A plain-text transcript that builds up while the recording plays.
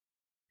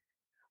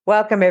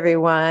Welcome,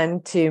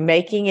 everyone, to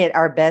Making It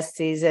Our Best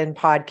Season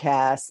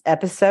podcast,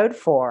 episode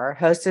 4,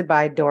 hosted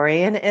by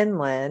Dorian and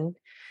Lynn,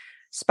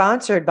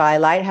 sponsored by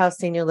Lighthouse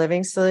Senior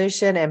Living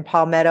Solution and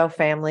Palmetto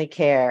Family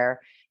Care,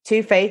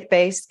 two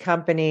faith-based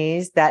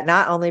companies that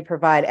not only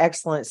provide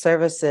excellent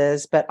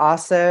services, but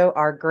also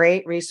are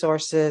great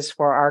resources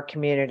for our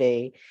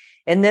community.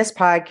 In this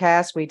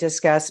podcast, we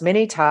discuss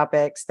many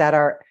topics that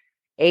our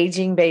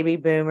aging baby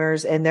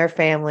boomers and their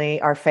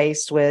family are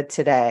faced with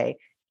today.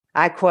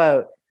 I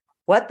quote,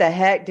 "What the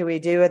heck do we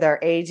do with our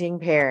aging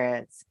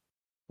parents?"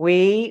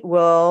 We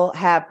will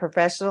have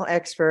professional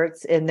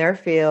experts in their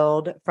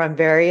field from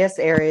various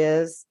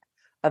areas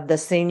of the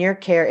senior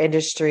care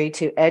industry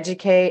to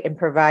educate and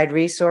provide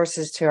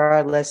resources to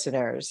our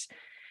listeners.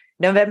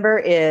 November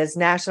is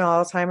National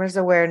Alzheimer's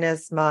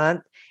Awareness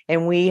Month,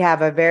 and we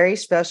have a very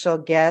special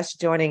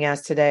guest joining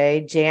us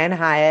today, Jan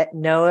Hyatt,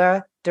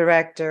 NOAA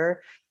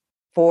Director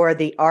for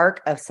the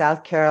ARC of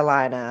South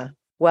Carolina.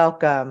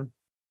 Welcome.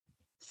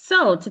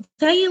 So to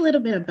tell you a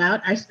little bit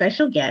about our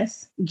special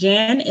guest,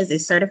 Jan is a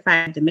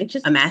certified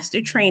dementia, a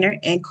master trainer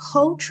and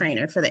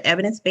co-trainer for the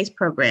evidence-based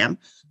program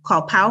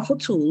called Powerful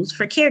Tools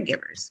for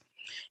Caregivers,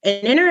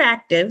 an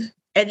interactive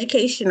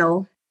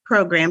educational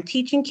program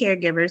teaching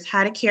caregivers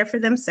how to care for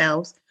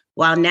themselves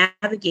while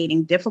navigating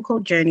the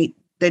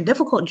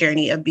difficult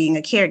journey of being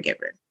a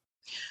caregiver.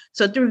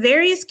 So through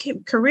various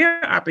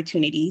career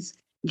opportunities,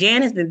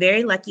 Jan has been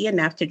very lucky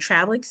enough to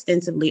travel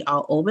extensively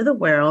all over the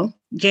world.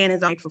 Jan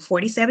is married for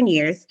 47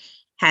 years,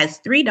 has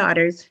 3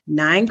 daughters,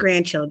 9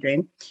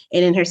 grandchildren,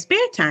 and in her spare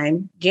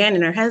time, Jan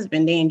and her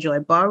husband, they enjoy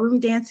ballroom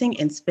dancing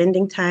and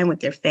spending time with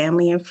their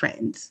family and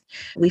friends.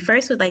 We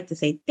first would like to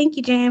say thank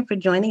you, Jan, for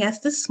joining us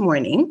this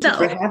morning.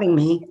 Thank you for having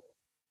me.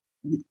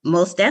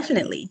 Most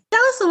definitely.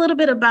 Tell us a little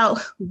bit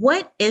about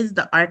what is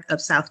the ARC of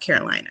South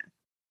Carolina?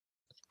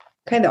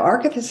 Okay, the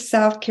ARC of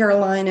South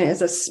Carolina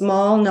is a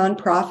small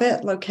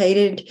nonprofit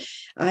located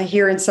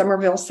here in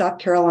Summerville, South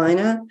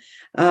Carolina.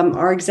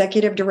 Our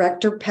executive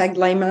director, Peg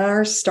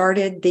Lehmeyer,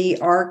 started the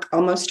ARC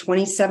almost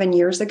 27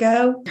 years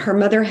ago. Her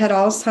mother had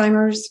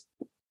Alzheimer's.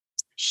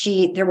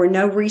 There were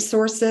no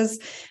resources.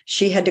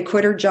 She had to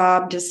quit her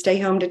job to stay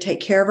home to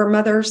take care of her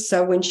mother.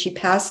 So when she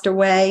passed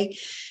away,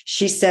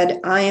 she said,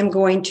 I'm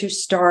going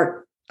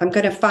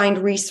to find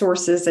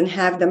resources and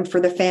have them for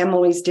the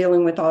families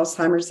dealing with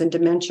Alzheimer's and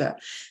dementia.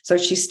 So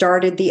she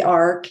started the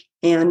ARC,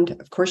 and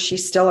of course,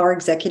 she's still our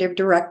executive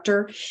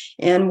director.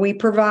 And we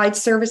provide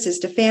services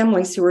to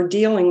families who are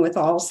dealing with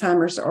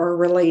Alzheimer's or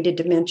related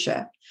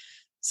dementia.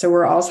 So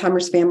we're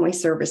Alzheimer's Family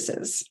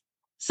Services.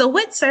 So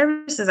what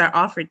services are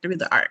offered through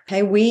the ARC?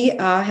 Okay, we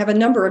have a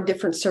number of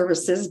different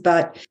services,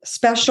 but a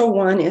special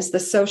one is the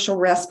social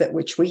respite,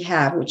 which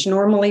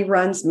normally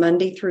runs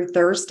Monday through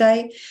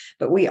Thursday,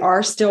 but we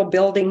are still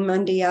building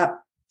Monday up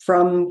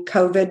from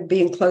COVID,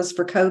 being closed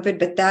for COVID,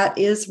 but that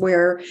is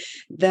where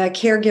the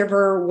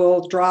caregiver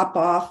will drop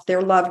off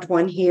their loved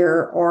one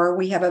here, or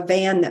we have a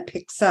van that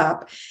picks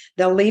up.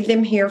 They'll leave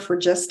them here for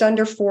just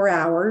under 4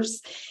 hours,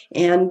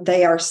 and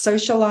they are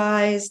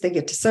socialized. They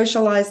get to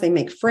socialize. They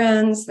make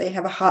friends. They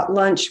have a hot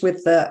lunch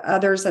with the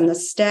others and the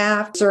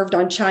staff, served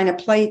on china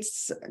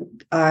plates,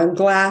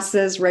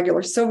 glasses,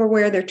 regular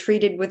silverware. They're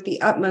treated with the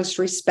utmost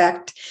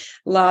respect,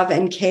 love,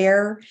 and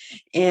care.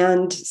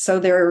 And so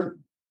their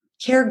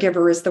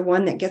caregiver is the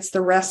one that gets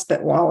the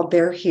respite while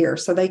they're here.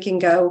 So they can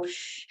go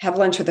have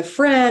lunch with a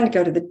friend,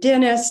 go to the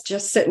dentist,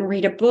 just sit and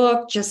read a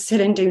book, just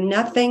sit and do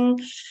nothing,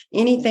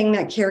 anything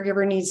that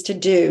caregiver needs to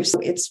do.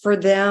 So it's for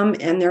them,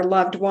 and their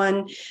loved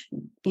one,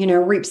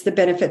 reaps the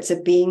benefits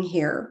of being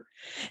here.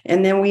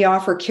 And then we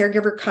offer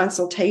caregiver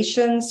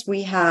consultations.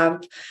 We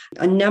have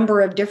a number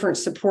of different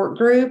support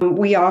groups.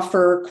 We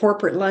offer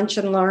corporate lunch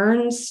and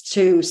learns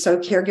so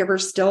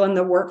caregivers still in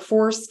the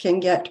workforce can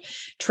get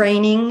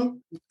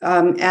training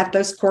at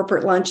those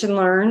corporate lunch and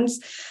learns.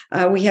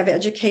 We have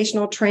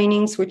educational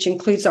trainings, which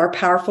includes our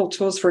Powerful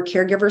Tools for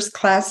Caregivers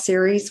class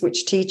series,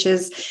 which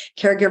teaches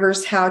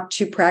caregivers how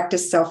to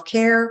practice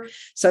self-care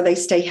so they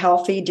stay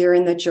healthy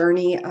during the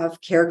journey of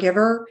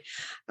caregiver.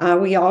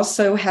 We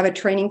also have a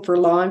training for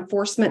law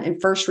enforcement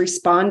and first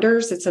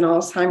responders. It's an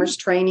Alzheimer's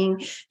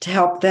training to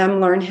help them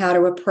learn how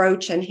to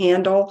approach and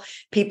handle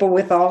people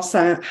with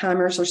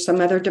Alzheimer's or some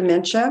other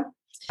dementia.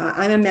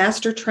 I'm a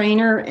master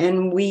trainer,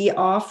 and we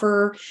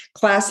offer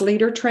class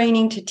leader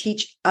training to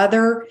teach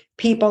other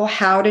people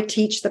how to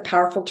teach the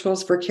Powerful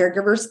Tools for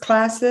Caregivers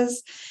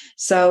classes.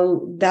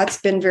 So that's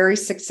been very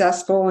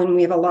successful, and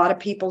we have a lot of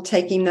people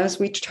taking those.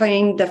 We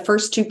trained the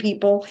first 2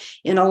 people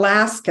in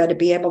Alaska to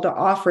be able to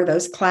offer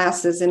those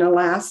classes in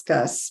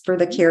Alaska for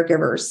the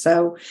caregivers.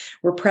 So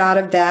we're proud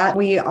of that.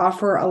 We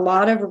offer a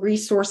lot of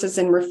resources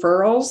and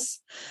referrals.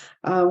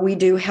 We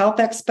do health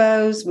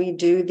expos. We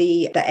do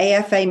the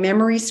AFA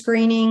memory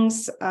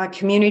screenings,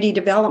 community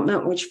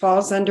development, which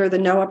falls under the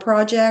NOAA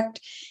project.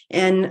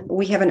 And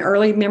we have an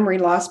early memory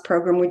loss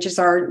program, which is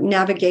our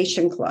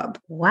navigation club.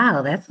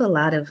 Wow, that's a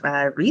lot of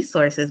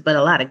resources, but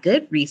a lot of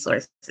good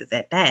resources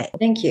at that.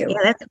 Thank you.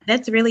 Yeah,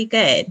 that's really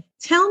good.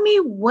 Tell me,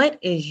 what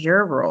is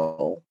your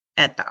role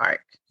at the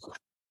ARC?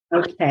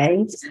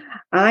 Okay.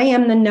 I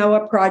am the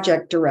NOAA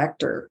project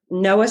director.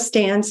 NOAA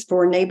stands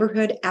for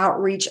Neighborhood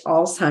Outreach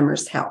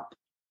Alzheimer's Help.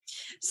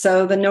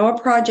 So the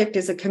NOAA project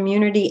is a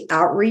community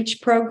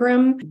outreach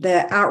program.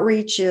 The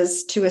outreach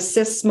is to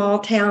assist small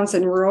towns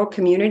and rural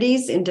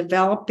communities in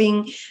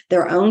developing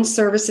their own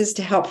services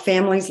to help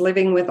families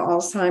living with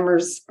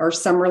Alzheimer's or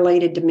some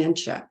related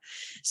dementia.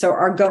 So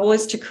our goal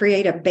is to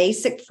create a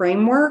basic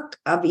framework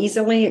of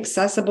easily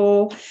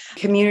accessible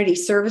community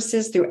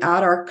services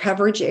throughout our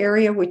coverage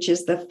area, which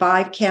is the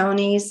 5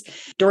 counties,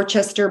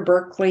 Dorchester,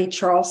 Berkeley,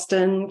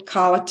 Charleston,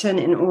 Colleton,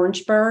 and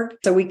Orangeburg.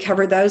 So we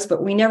cover those,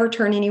 but we never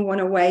turn anyone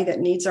away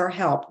that needs our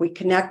help. We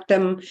connect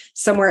them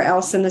somewhere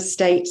else in the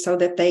state so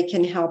that they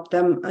can help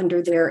them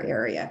under their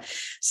area.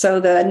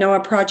 So the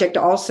NOAA project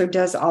also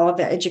does all of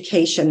the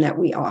education that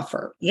we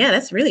offer. Yeah,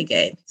 that's really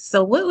good.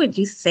 So what would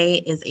you say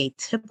is a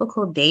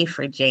typical day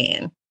for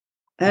Jan?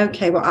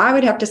 Okay, well, I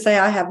would have to say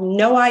I have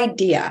no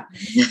idea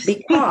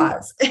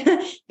because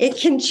it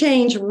can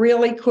change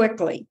really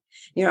quickly.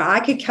 You know, I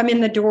could come in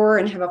the door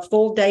and have a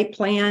full day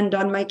planned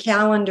on my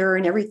calendar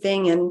and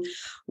everything. And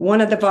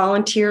one of the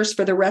volunteers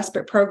for the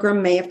respite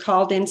program may have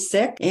called in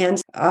sick.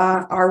 And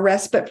our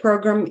respite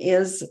program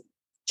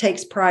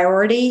takes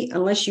priority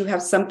unless you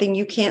have something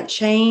you can't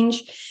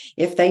change.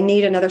 If they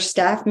need another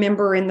staff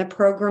member in the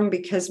program,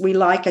 because we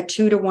like a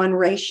 2-to-1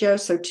 ratio,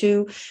 so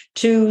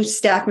two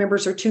staff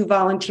members or 2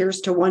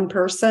 volunteers to 1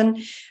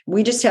 person,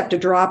 we just have to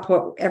drop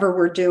whatever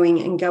we're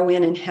doing and go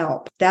in and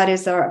help. That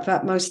is of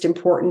utmost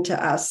important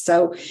to us.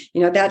 So,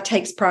 that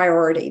takes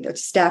priority. The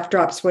staff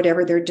drops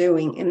whatever they're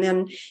doing. And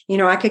then,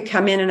 I could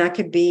come in and I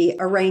could be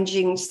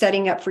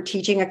setting up for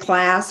teaching a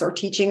class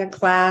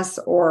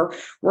or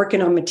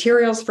working on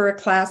materials for a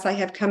class I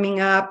have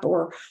coming up,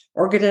 or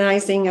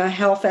organizing a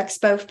health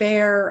expo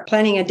fair,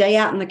 planning a day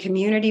out in the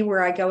community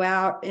where I go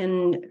out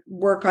and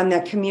work on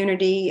that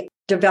community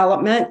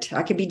development.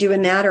 I could be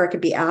doing that, or I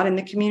could be out in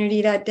the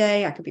community that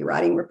day. I could be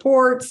writing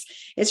reports.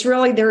 It's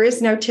really, there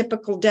is no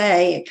typical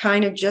day. It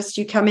kind of just,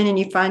 you come in and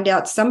you find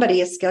out somebody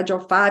has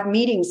scheduled 5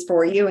 meetings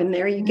for you, and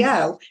there you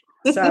go.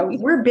 So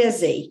we're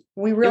busy.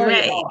 We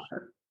really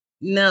are.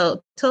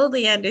 No,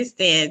 totally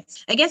understand.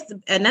 I guess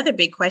another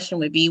big question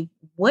would be,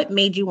 what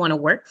made you want to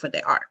work for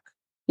the ARC?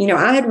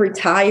 I had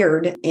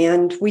retired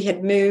and we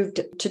had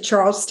moved to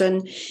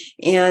Charleston,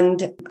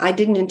 and I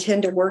didn't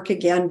intend to work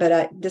again,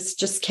 but this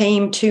just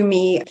came to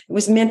me. It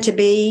was meant to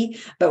be,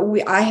 but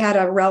I had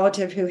a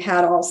relative who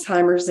had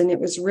Alzheimer's, and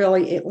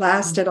it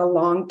lasted a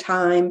long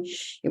time.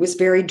 It was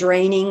very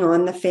draining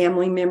on the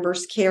family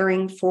members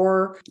caring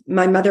for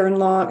my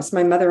mother-in-law. It was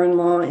my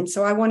mother-in-law. And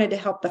so I wanted to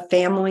help the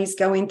families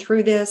going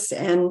through this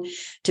and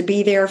to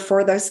be there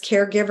for those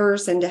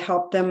caregivers and to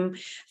help them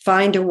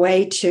find a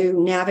way to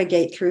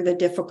navigate through the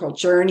difficult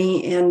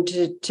journey, and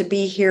to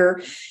be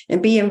here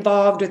and be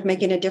involved with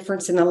making a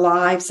difference in the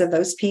lives of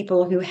those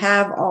people who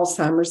have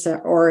Alzheimer's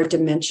or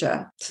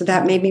dementia. So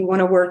that made me want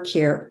to work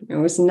here.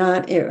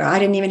 I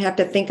didn't even have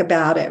to think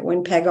about it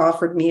when Peg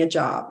offered me a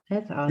job.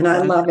 That's awesome. And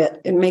I love it.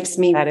 It makes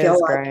me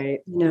feel like, great.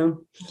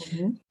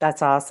 Mm-hmm.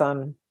 That's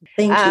awesome.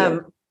 Thank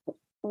you.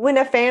 When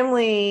a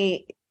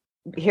family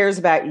hears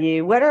about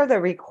you, what are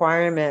the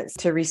requirements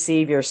to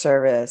receive your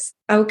service?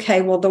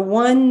 Okay, well, the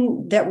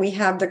one that we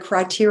have the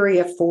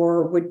criteria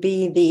for would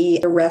be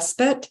the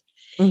respite.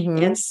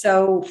 Mm-hmm. And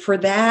so for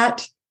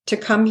that, to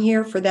come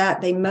here for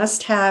that, they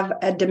must have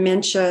a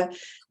dementia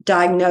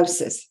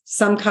diagnosis,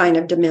 some kind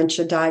of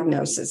dementia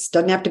diagnosis.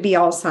 Doesn't have to be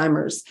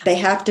Alzheimer's. They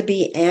have to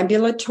be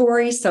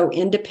ambulatory, so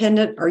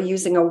independent or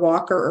using a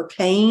walker or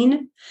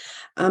cane.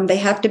 They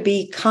have to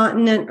be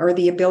continent, or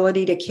the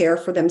ability to care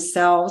for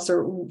themselves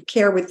or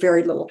care with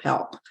very little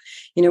help.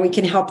 We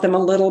can help them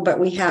a little,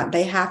 but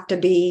they have to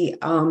be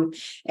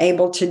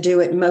able to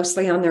do it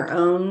mostly on their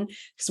own,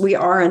 because we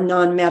are a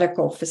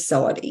non-medical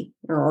facility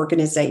or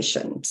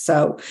organization.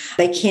 So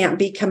they can't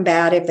be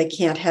combative. They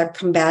can't have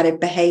combative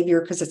behavior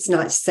because it's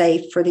not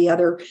safe for the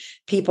other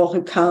people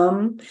who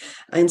come.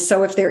 And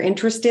so if they're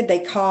interested,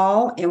 they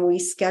call and we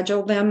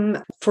schedule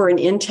them for an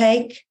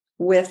intake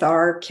with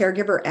our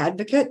caregiver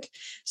advocate.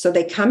 So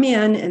they come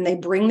in and they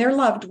bring their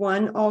loved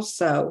one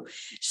also.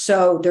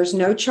 So there's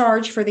no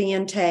charge for the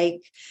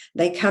intake.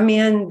 They come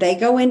in, they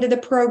go into the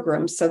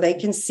program so they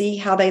can see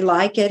how they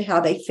like it, how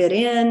they fit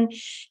in,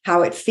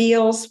 how it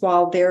feels,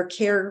 while their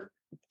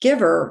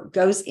caregiver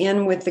goes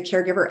in with the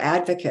caregiver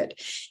advocate,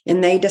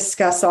 and they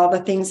discuss all the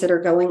things that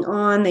are going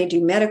on. They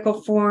do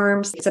medical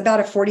forms. It's about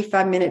a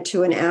 45-minute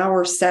to an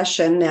hour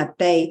session that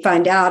they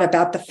find out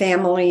about the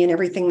family and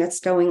everything that's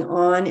going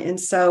on. And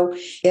so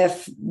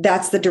if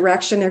that's the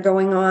direction they're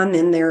going on,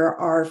 then there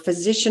are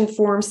physician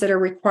forms that are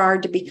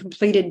required to be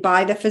completed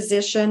by the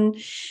physician,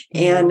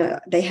 and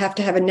they have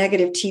to have a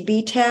negative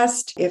TB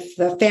test. If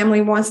the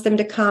family wants them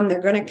to come, they're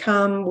going to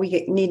come.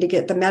 We need to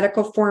get the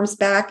medical forms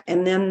back,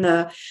 and then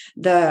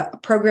the the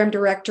program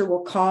director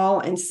will call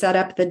and set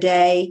up the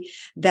day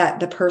that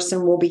the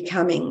person will be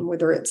coming,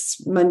 whether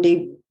it's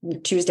Monday,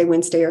 Tuesday,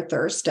 Wednesday, or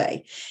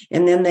Thursday.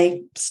 And then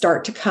they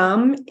start to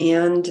come,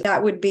 and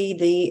that would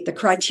be the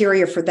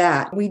criteria for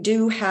that. We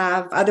do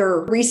have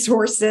other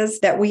resources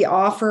that we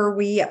offer.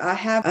 We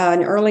have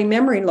an early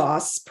memory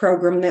loss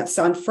program that's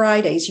on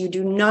Fridays. You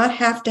do not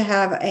have to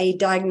have a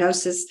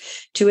diagnosis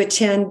to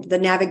attend the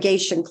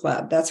navigation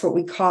club. That's what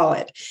we call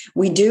it.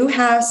 We do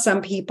have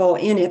some people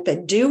in it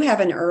that do have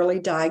an early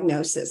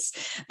diagnosis,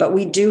 but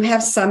we do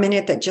have some in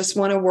it that just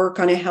want to work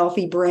on a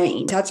healthy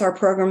brain. That's our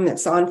program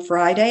that's on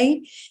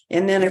Friday.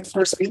 And then, of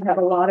course, we have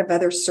a lot of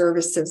other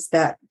services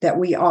that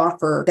we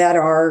offer that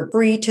are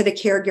free to the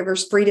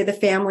caregivers, free to the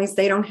families.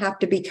 They don't have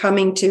to be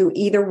coming to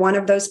either one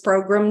of those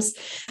programs.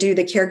 Do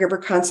the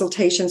caregiver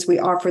consultations. We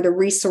offer the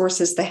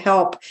resources, the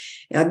help.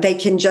 They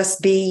can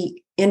just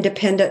be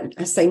independent,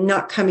 I say,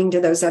 not coming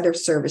to those other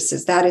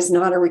services. That is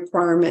not a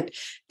requirement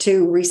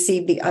to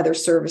receive the other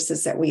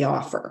services that we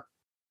offer.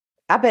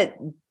 I bet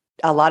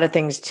a lot of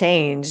things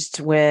changed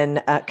when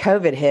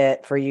COVID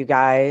hit for you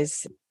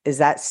guys. Is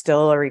that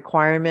still a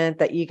requirement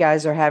that you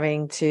guys are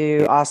having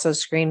to also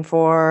screen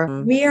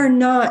for? We are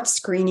not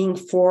screening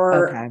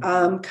for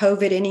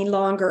COVID any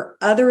longer,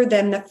 other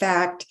than the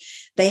fact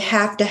they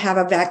have to have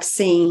a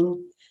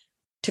vaccine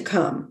to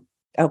come.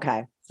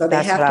 Okay. So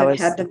they have to have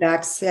had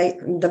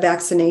the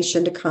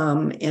vaccination to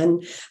come,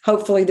 and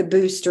hopefully the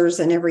boosters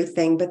and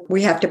everything. But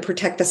we have to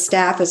protect the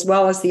staff as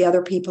well as the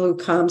other people who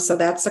come. So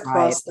that's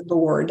across the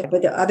board.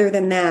 But other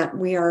than that,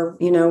 we are,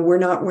 we're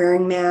not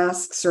wearing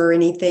masks or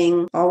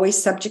anything,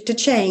 always subject to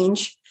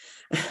change.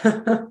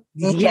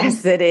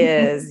 Yes, it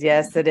is.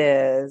 Yes, it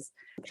is.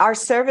 Are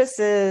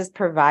services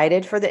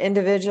provided for the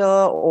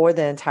individual or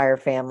the entire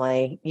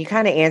family? You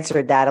kind of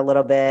answered that a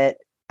little bit.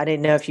 I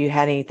didn't know if you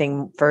had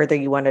anything further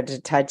you wanted to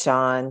touch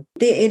on.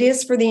 It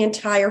is for the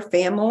entire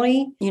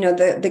family.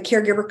 The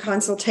caregiver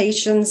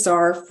consultations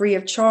are free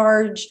of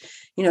charge.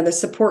 The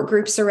support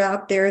groups are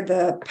out there.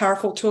 The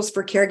Powerful Tools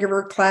for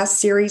Caregiver class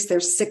series,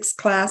 there's 6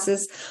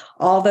 classes.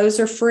 All those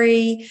are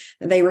free.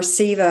 They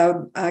receive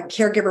a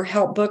caregiver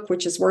help book,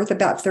 which is worth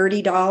about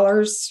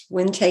 $30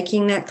 when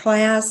taking that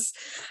class.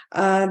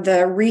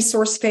 The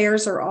resource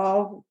fairs are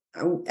all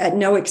at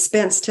no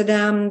expense to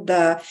them.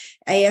 The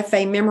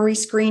AFA memory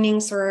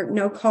screenings are at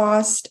no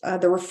cost.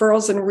 The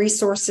referrals and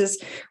resources,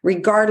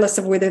 regardless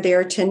of whether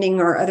they're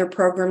attending our other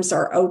programs,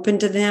 are open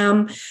to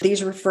them.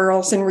 These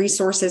referrals and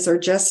resources are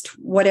just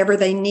whatever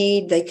they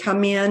need. They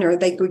come in, or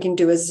we can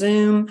do a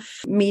Zoom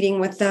meeting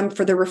with them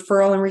for the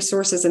referral and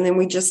resources, and then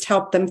we just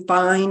help them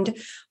find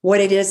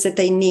what it is that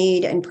they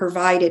need and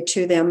provide it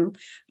to them,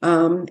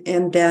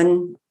 and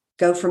then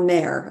go from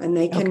there. And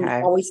they can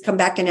always come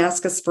back and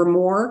ask us for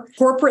more.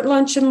 Corporate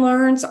lunch and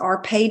learns are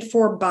paid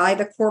for by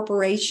the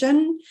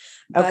corporation,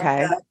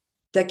 but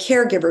the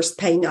caregivers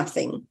pay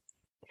nothing.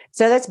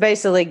 So that's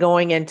basically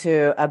going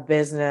into a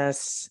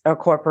business or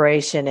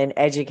corporation and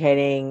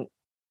educating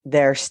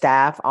their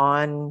staff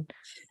on.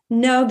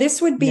 No,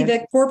 this would be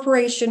the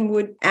corporation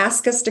would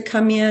ask us to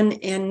come in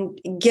and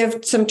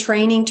give some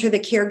training to the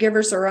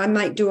caregivers, or I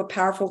might do a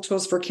Powerful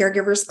Tools for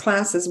Caregivers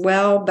class as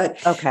well. But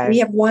we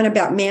have one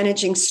about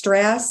managing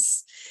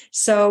stress.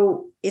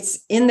 So it's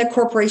in the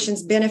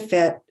corporation's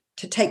benefit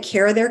to take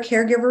care of their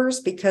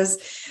caregivers, because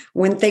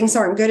when things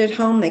aren't good at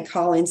home, they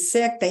call in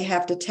sick, they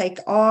have to take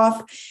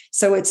off.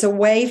 So it's a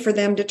way for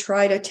them to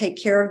try to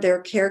take care of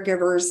their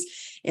caregivers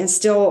and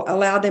still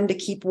allow them to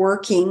keep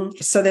working,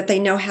 so that they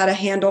know how to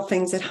handle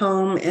things at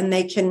home, and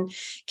they can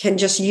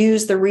just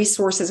use the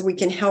resources we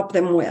can help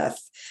them with,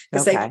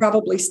 because they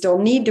probably still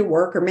need to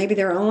work, or maybe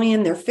they're only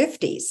in their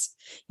 50s.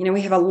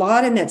 We have a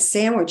lot in that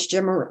sandwich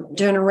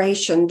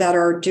generation that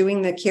are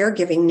doing the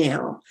caregiving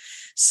now.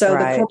 So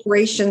the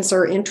corporations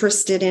are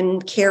interested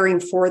in caring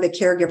for the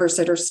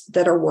caregivers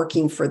that are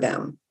working for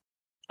them.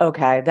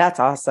 Okay, that's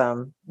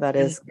awesome.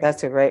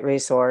 That's a great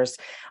resource.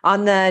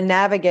 On the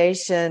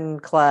navigation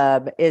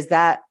club, is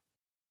that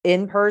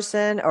in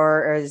person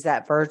or is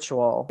that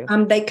virtual?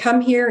 They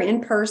come here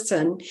in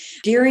person.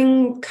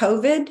 During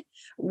COVID,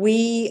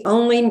 we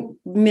only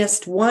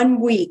missed 1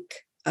 week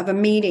of a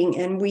meeting,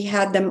 and we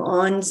had them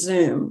on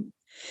Zoom.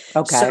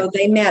 Okay. So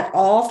they met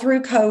all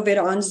through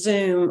COVID on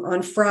Zoom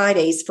on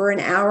Fridays for an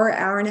hour,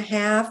 hour and a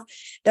half.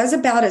 That's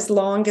about as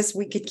long as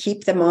we could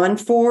keep them on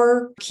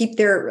for, keep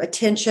their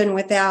attention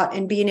without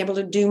and being able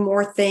to do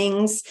more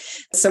things.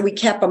 So we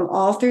kept them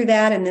all through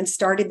that, and then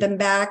started them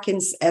back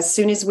as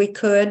soon as we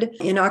could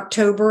in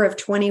October of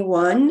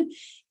 21.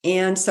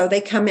 And so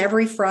they come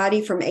every Friday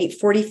from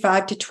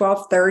 8:45 to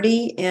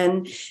 12:30.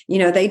 And,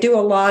 they do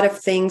a lot of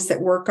things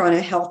that work on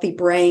a healthy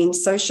brain: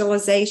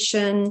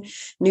 socialization,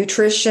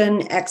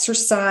 nutrition,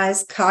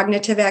 exercise,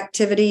 cognitive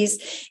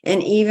activities,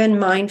 and even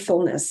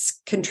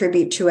mindfulness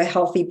contribute to a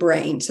healthy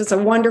brain. So it's a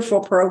wonderful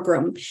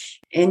program,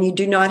 and you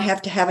do not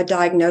have to have a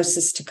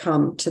diagnosis to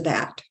come to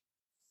that.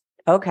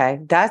 Okay.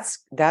 That's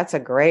a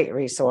great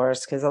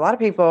resource, because a lot of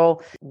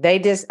people,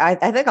 I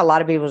think a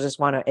lot of people just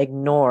want to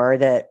ignore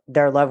that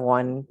their loved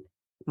one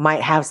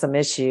might have some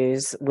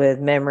issues with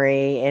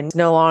memory and it's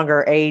no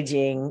longer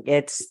aging.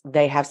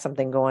 They have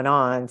something going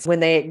on. So when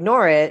they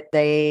ignore it,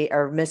 they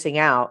are missing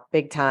out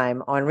big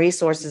time on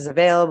resources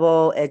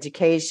available,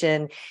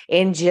 education,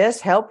 and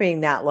just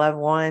helping that loved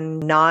one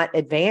not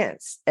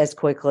advance as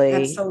quickly.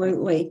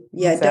 Absolutely.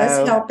 Yeah, it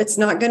does help. It's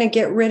not going to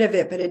get rid of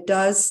it, but it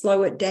does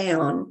slow it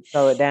down.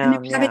 And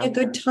they're having a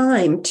good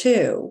time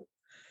too.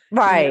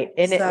 Right.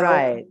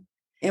 Right.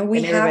 And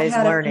we have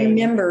had a few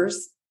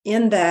members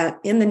in the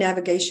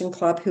navigation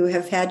club who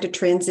have had to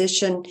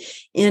transition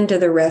into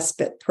the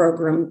respite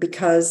program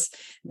because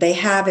they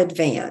have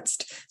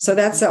advanced. So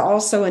that's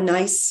also a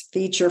nice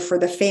feature for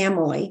the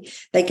family.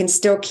 They can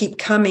still keep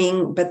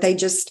coming, but they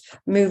just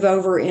move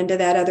over into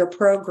that other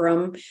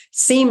program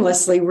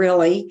seamlessly,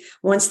 really,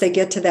 once they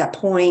get to that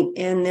point.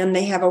 And then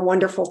they have a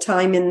wonderful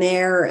time in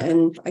there.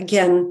 And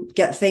again,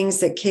 get things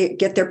that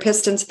get their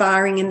pistons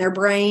firing in their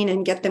brain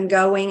and get them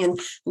going and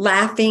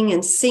laughing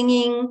and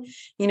singing.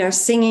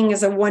 Singing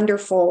is a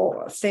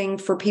wonderful thing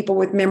for people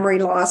with memory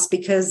loss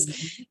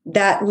because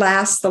that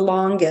lasts the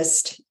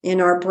longest in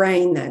our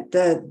brain, that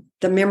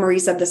the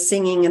memories of the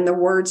singing and the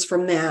words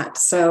from that.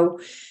 So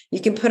you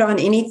can put on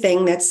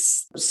anything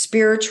that's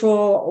spiritual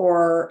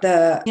or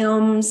the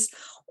hymns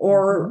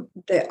or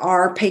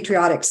our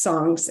patriotic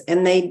songs,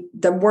 and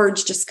the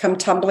words just come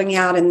tumbling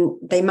out and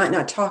they might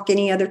not talk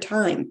any other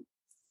time.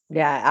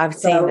 Yeah, I've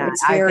seen that.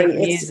 I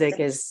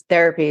think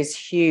therapy is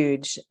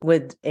huge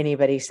with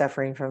anybody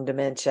suffering from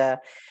dementia.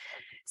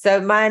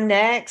 So my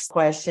next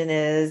question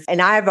is,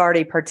 and I've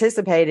already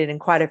participated in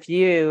quite a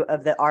few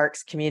of the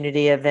ARCS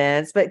community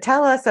events, but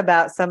tell us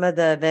about some of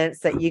the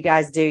events that you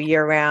guys do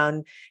year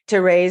round to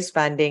raise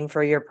funding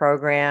for your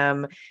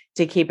program,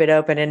 to keep it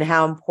open, and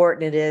how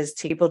important it is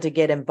to people to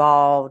get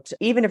involved,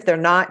 even if they're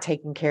not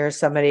taking care of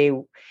somebody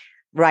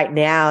right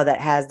now that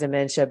has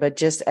dementia, but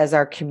just as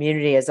our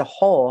community as a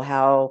whole,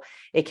 how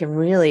it can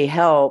really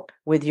help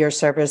with your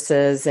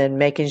services and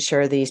making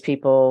sure these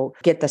people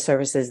get the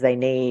services they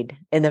need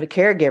and the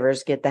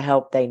caregivers get the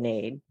help they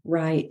need.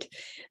 Right.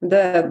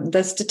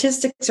 The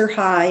statistics are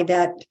high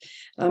that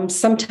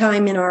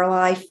sometime in our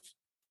life,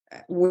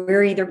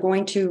 we're either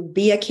going to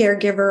be a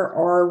caregiver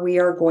or we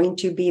are going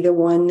to be the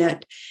one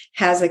that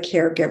has a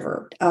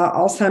caregiver.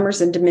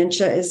 Alzheimer's and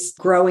dementia is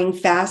growing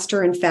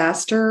faster and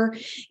faster,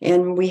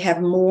 and we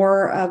have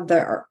more of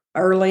the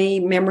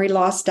early memory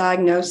loss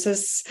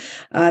diagnosis.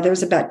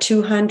 There's about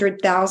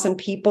 200,000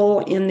 people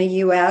in the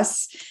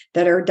U.S.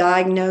 that are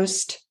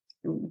diagnosed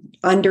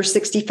under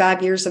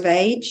 65 years of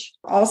age.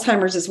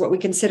 Alzheimer's is what we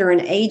consider an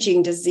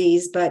aging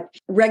disease, but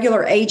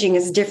regular aging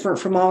is different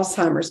from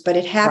Alzheimer's, but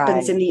it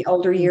happens in the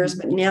older years.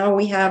 But now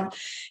we have,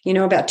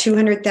 about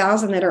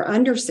 200,000 that are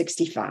under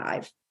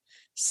 65.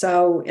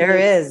 So there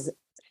is a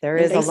lot.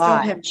 They still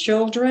have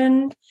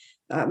children.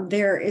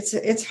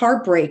 It's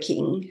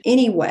heartbreaking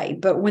anyway,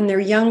 but when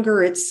they're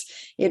younger, it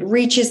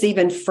reaches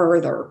even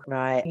further.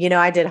 Right.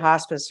 I did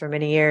hospice for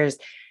many years.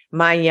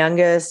 My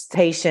youngest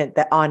patient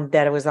that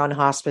was on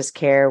hospice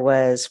care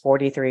was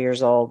 43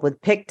 years old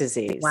with PIC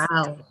disease.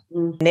 Wow.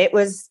 And it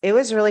was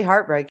really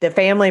heartbreaking. The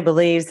family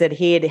believes that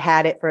he had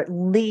had it for at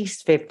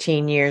least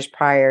 15 years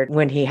prior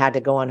when he had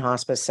to go on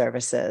hospice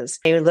services.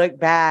 They look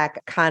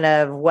back, kind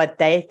of what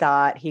they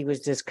thought he was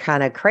just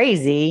kind of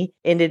crazy,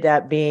 ended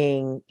up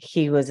being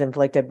he was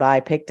inflicted by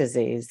PIC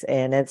disease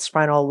and it's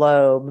frontal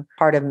lobe,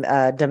 part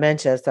of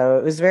dementia. So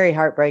it was very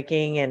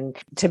heartbreaking, and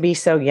to be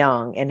so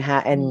young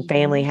and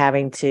family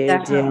having to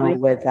deal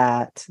with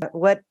that.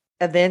 What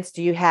events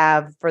do you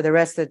have for the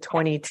rest of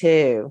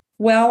 22?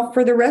 Well,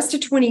 for the rest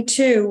of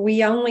 22,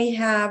 we only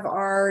have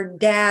our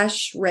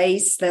dash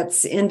race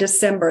that's in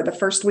December, the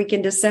first week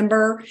in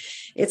December.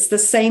 It's the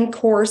same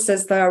course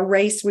as the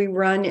race we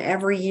run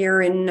every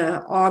year in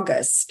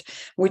August,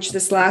 which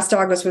this last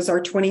August was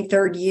our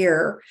 23rd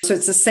year. So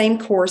it's the same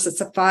course. It's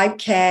a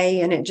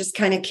 5K, and it just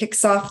kind of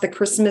kicks off the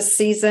Christmas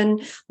season.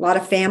 A lot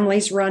of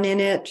families run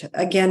in it.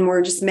 Again,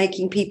 we're just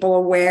making people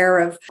aware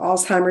of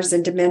Alzheimer's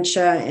and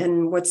dementia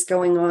and what's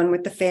going on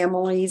with the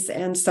families.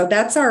 And so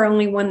that's our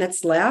only one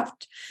that's left.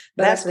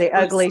 But that's the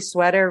ugly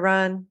sweater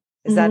run.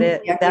 Is that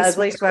it? The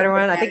ugly sweater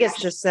run? I think it's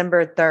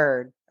December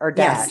 3rd or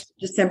dash. Yes,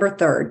 December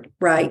 3rd.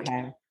 Right.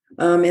 Okay.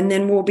 And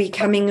then we'll be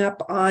coming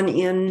up on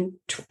in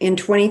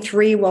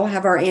 23, we'll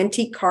have our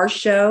antique car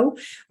show,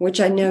 which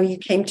I know you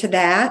came to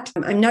that.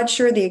 I'm not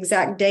sure the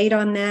exact date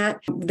on that.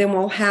 Then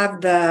we'll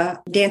have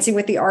the Dancing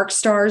with the Arc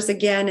Stars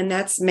again, and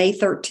that's May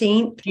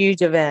 13th.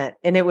 Huge event.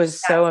 And it was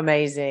so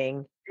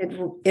amazing.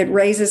 It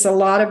raises a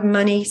lot of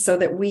money so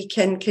that we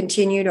can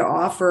continue to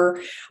offer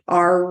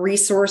our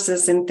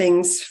resources and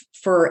things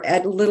for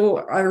at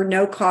little or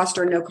no cost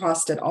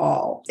at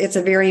all. It's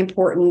a very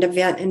important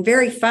event and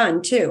very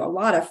fun too. A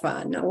lot of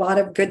fun. A lot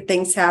of good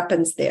things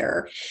happens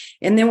there.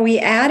 And then we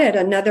added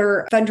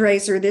another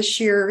fundraiser this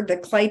year, the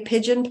clay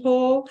pigeon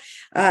pull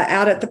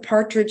out at the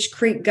Partridge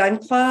Creek Gun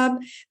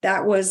Club.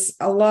 That was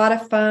a lot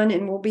of fun,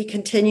 and we'll be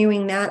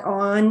continuing that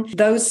on.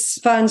 Those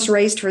funds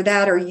raised for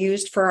that are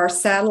used for our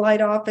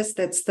satellite office.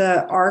 That's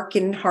the ARC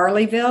in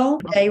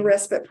Harleyville day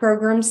respite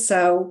program.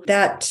 So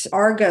that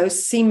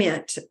Argos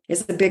Cement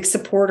is a big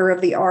supporter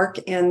of the ARC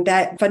and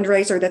that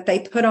fundraiser that they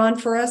put on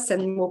for us,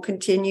 and we'll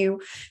continue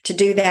to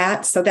do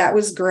that. So that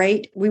was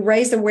great. We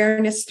raise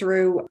awareness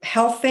through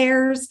health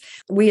fairs.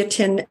 We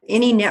attend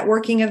any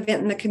networking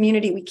event in the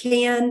community we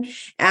can,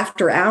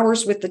 after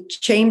hours with the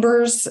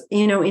chambers,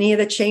 any of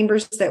the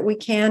chambers that we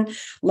can,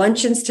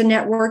 luncheons to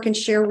network and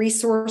share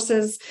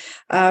resources.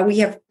 We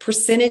have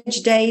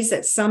percentage days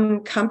at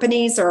some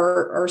companies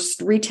or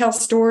retail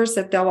stores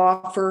that they'll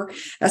offer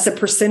us a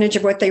percentage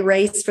of what they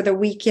raise for the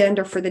weekend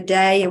or for the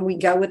day. And we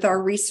go with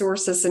our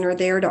resources and are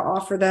there to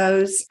offer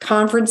those.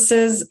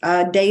 Conferences,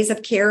 days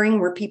of caring,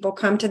 where people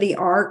come to the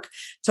ARC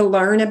to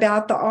learn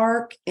about the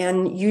ARC.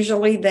 And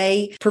usually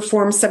they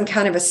perform some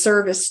kind of a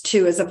service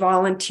too, as a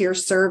volunteer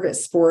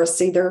service for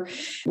us. Either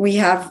we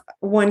have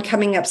one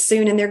coming up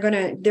soon and they're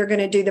going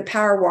to do the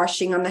power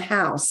washing on the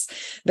house,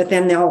 but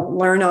then they'll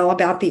learn all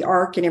about the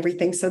ARC and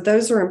everything. So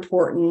those are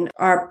important.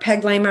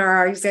 Peg Lehmer,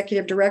 our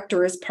executive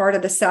director, is part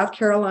of the South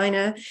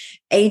Carolina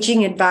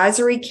Aging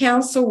Advisory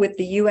Council with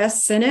the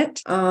U.S.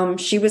 Senate.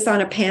 She was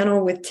on a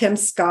panel with Tim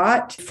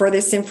Scott for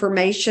this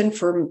information,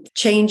 for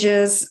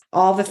changes,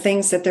 all the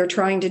things that they're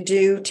trying to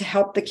do to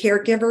help the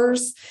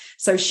caregivers.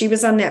 So she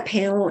was on that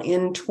panel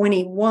in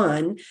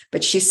 21,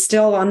 but she's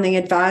still on the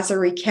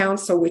advisory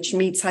council, which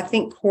meets, I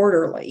think,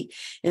 quarterly.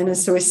 And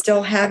so is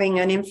still having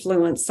an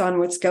influence on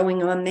what's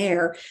going on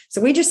there.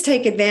 So we just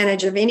take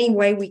advantage of any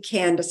way we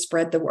can to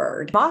spread the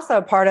word. I'm also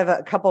a part of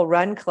a couple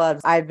run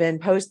clubs. I've been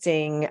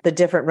posting the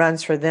different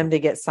runs for them to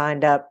get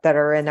signed up that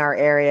are in our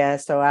area.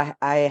 So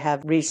I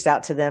have reached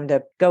out to them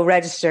to go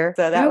register.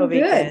 So that would be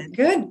good.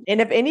 Good. And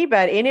if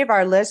any of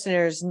our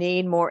listeners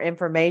need more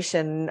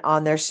information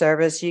on their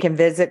service, you can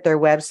visit their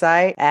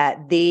website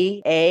at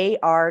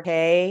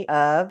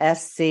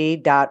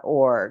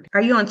thearkofsc.org.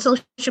 Are you on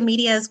social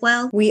media as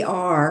well? We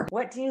are.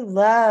 What do you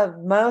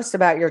love most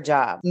about your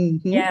job?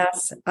 Mm-hmm.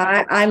 Yes,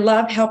 I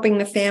love helping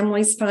the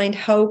families find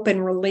hope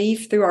and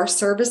relief through our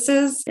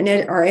services and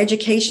our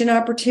education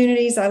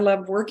opportunities. I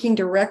love working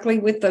directly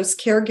with those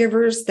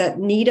caregivers that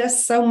need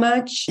us so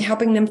much,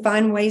 helping them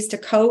find ways to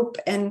cope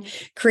and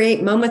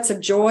create moments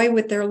of joy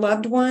with their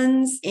loved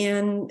ones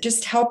and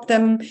just help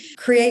them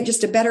create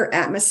just a better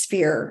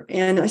atmosphere.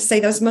 And I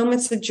say those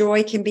moments of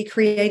joy can be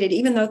created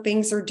even though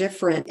things are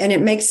different. And it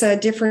makes a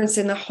difference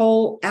in the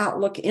whole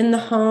outlook in the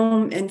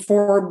home and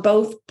for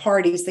both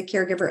parties, the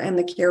caregiver and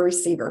the care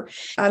receiver.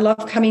 I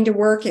love coming to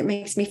work. It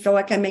makes me feel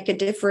like I make a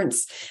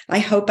difference. I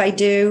hope I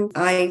do.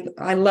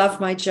 I love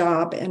my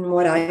job and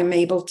what I am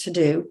able to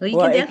do. Well, you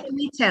can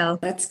definitely tell.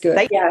 That's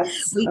good.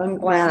 Yes, I'm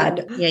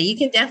glad. Yeah, you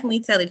can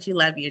definitely tell that you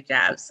love your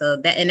job. So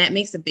that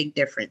makes a big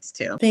difference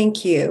too.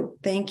 Thank you.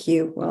 Thank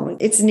you. Well,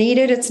 it's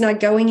needed. It's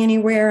not going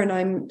anywhere. And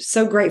I'm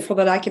so grateful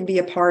that I can be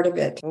a part of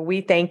it. Well,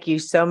 we thank you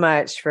so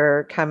much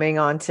for coming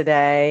on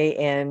today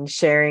and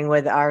sharing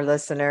with our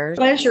listeners.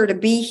 Pleasure to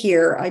be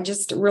here. I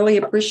just really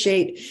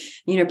appreciate,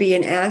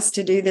 being asked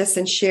to do this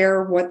and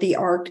share what the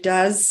ARC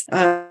does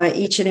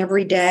each and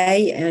every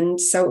day. And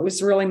so it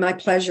was really my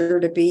pleasure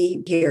to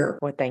be here.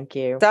 Well, thank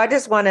you. So I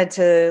just wanted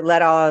to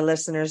let all our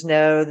listeners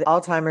know that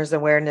Alzheimer's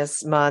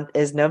Awareness Month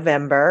is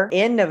November.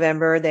 In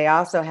November, they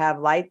also have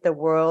Light the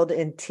World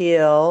in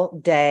Teal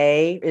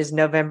Day is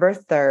November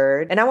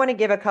 3rd. And I want to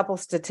give a couple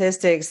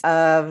statistics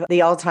of the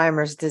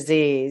Alzheimer's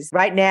disease.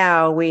 Right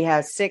now, we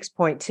have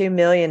 6.2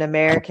 million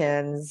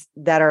Americans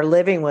that are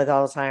living with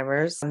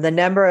Alzheimer's. The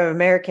number of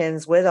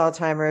Americans with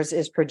Alzheimer's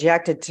is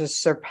projected to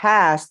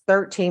surpass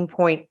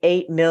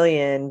 13.8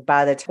 million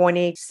by the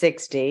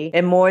 2060,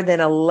 and more than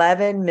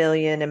 11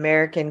 million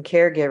American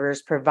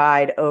caregivers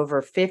provide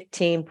over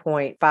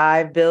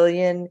 15.5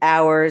 billion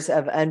hours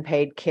of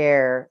unpaid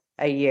care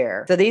a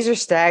year. So these are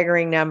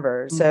staggering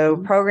numbers. So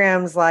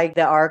programs like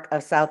the ARC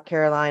of South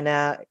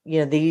Carolina,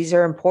 these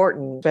are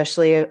important,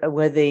 especially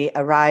with the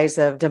rise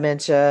of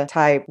dementia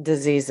type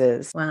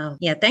diseases. Wow.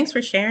 Yeah. Thanks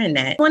for sharing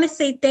that. I want to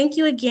say thank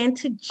you again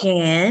to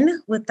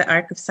Jan with the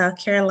ARC of South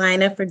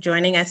Carolina for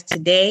joining us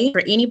today.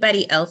 For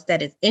anybody else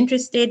that is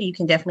interested, you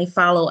can definitely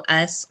follow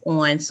us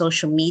on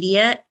social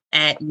media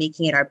at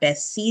Making It Our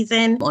Best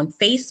Season on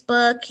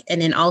Facebook,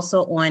 and then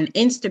also on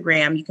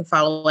Instagram. You can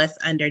follow us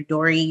under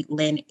Dory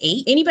Lynn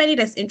 8. Anybody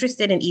that's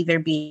interested in either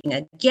being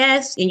a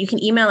guest, and you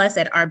can email us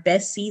at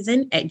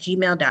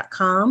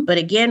ourbestseason@gmail.com. But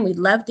again, we'd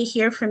love to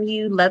hear from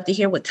you, love to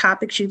hear what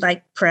topics you'd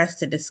like for us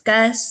to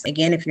discuss.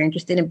 Again, if you're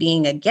interested in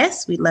being a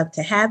guest, we'd love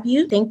to have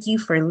you. Thank you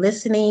for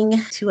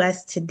listening to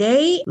us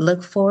today.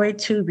 Look forward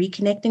to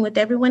reconnecting with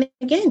everyone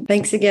again.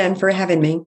 Thanks again for having me.